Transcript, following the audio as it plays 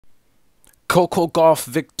Coco Gauff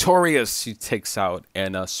victorious. She takes out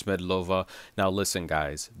Anna Smedlova. Now listen,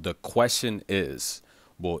 guys. The question is,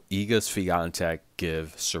 will Iga Swiatek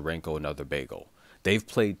give Sarenko another bagel? They've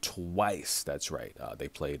played twice. That's right. They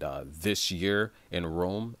played this year in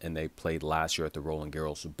Rome, and they played last year at the Roland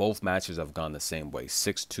Garros. Both matches have gone the same way: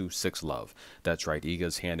 6-2, 6-love. That's right.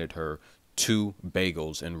 Iga's handed her two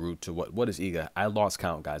bagels en route to what is Iga? I lost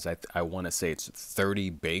count, guys. I want to say it's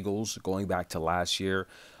 30 bagels going back to last year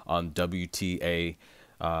on WTA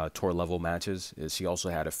tour level matches. She also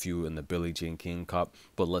had a few in the Billie Jean King Cup.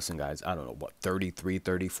 But listen, guys, I don't know, what, 33,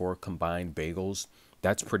 34 combined bagels?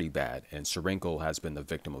 That's pretty bad. And Sarenko has been the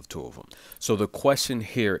victim of two of them. So the question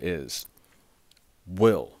here is,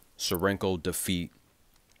 will Sarenko defeat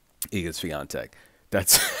Iga Swiatek?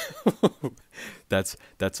 That's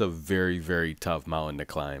that's a very, very tough mountain to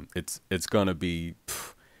climb. It's gonna be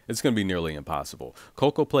nearly impossible.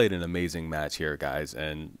 Coco played an amazing match here, guys,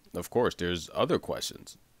 and of course there's other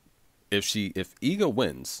questions. If Iga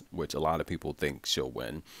wins, which a lot of people think she'll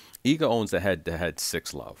win, Iga owns the head-to-head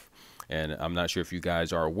 6-love. And I'm not sure if you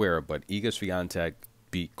guys are aware, but Iga Swiatek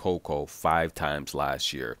beat Coco 5 times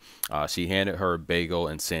last year. She handed her a bagel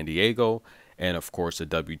in San Diego, and of course the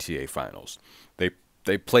WTA finals.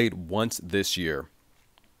 They played once this year,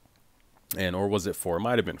 and or was it 4? It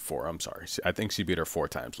might have been 4. I'm sorry. I think she beat her 4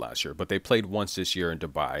 times last year, but they played once this year in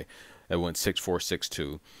Dubai. It went 6-4,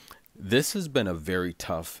 6-2. This has been a very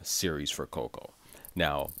tough series for Coco.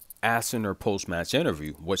 Now, asked in her post-match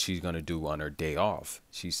interview what she's going to do on her day off,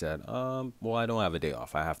 she said, well, I don't have a day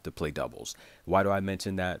off. I have to play doubles. Why do I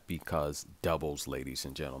mention that? Because doubles, ladies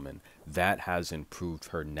and gentlemen, that has improved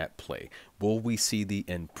her net play. Will we see the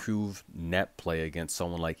improved net play against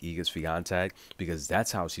someone like Iga Swiatek? Because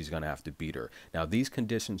that's how she's going to have to beat her. Now, these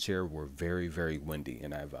conditions here were very, very windy,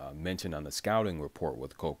 and I've mentioned on the scouting report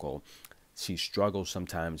with Coco, she struggles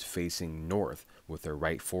sometimes facing north with her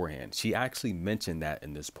right forehand. She actually mentioned that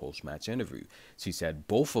in this post-match interview. She said,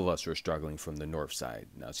 both of us are struggling from the north side.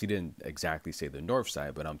 Now, she didn't exactly say the north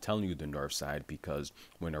side, but I'm telling you the north side because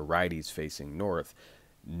when a righty's facing north,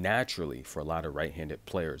 naturally, for a lot of right-handed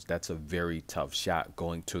players, that's a very tough shot,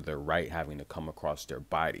 going to their right, having to come across their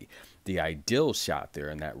body. The ideal shot there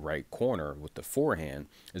in that right corner with the forehand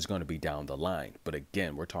is going to be down the line. But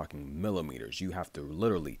again, we're talking millimeters. You have to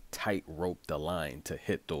literally tight rope the line to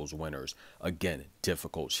hit those winners. Again,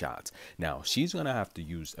 difficult shots. Now, she's going to have to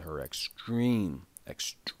use her extremely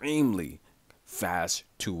fast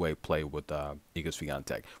two-way play with Iga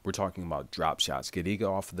Swiatek. We're talking about drop shots. Get Iga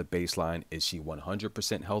off of the baseline. Is she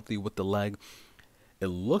 100% healthy with the leg? It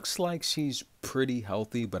looks like she's pretty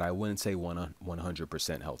healthy, but I wouldn't say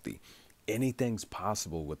 100% healthy. Anything's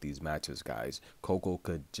possible with these matches, guys. Coco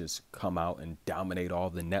could just come out and dominate all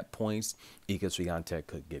the net points. Iga Swiatek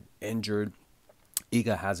could get injured.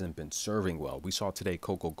 Iga hasn't been serving well. We saw today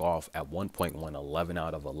Coco Gauff at one point won 11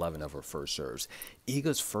 out of 11 of her first serves.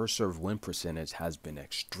 Iga's first serve win percentage has been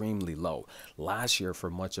extremely low. Last year, for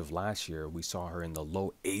much of last year, we saw her in the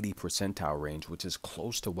low 80 percentile range, which is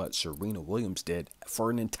close to what Serena Williams did for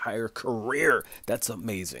an entire career. That's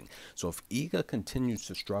amazing. So if Iga continues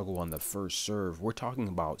to struggle on the first serve, we're talking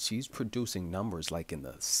about she's producing numbers like in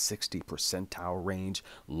the 60 percentile range,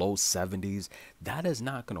 low 70s. That is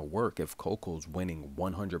not going to work if Coco's winning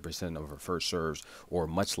 100% of her first serves, or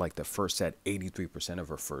much like the first set, 83% of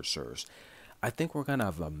her first serves. I think we're going to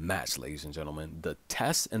have a match, ladies and gentlemen. The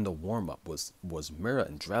test and the warm-up was Mira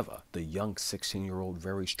Andreeva, the young 16-year-old,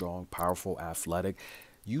 very strong, powerful, athletic.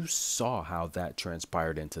 You saw how that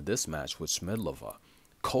transpired into this match with Smedlova.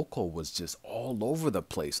 Coco was just all over the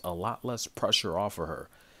place, a lot less pressure off of her.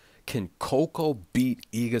 Can Coco beat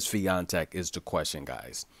Iga Swiatek is the question,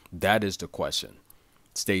 guys. That is the question.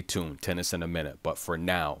 Stay tuned, tennis in a minute. But for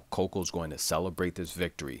now, Coco's going to celebrate this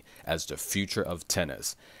victory as the future of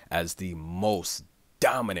tennis, as the most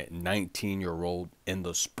dominant 19-year-old in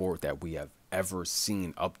the sport that we have ever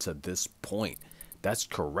seen up to this point. That's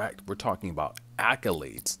correct. We're talking about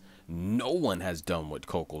accolades. No one has done what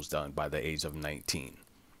Coco's done by the age of 19.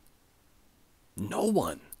 No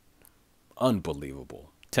one.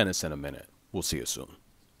 Unbelievable. Tennis in a minute. We'll see you soon.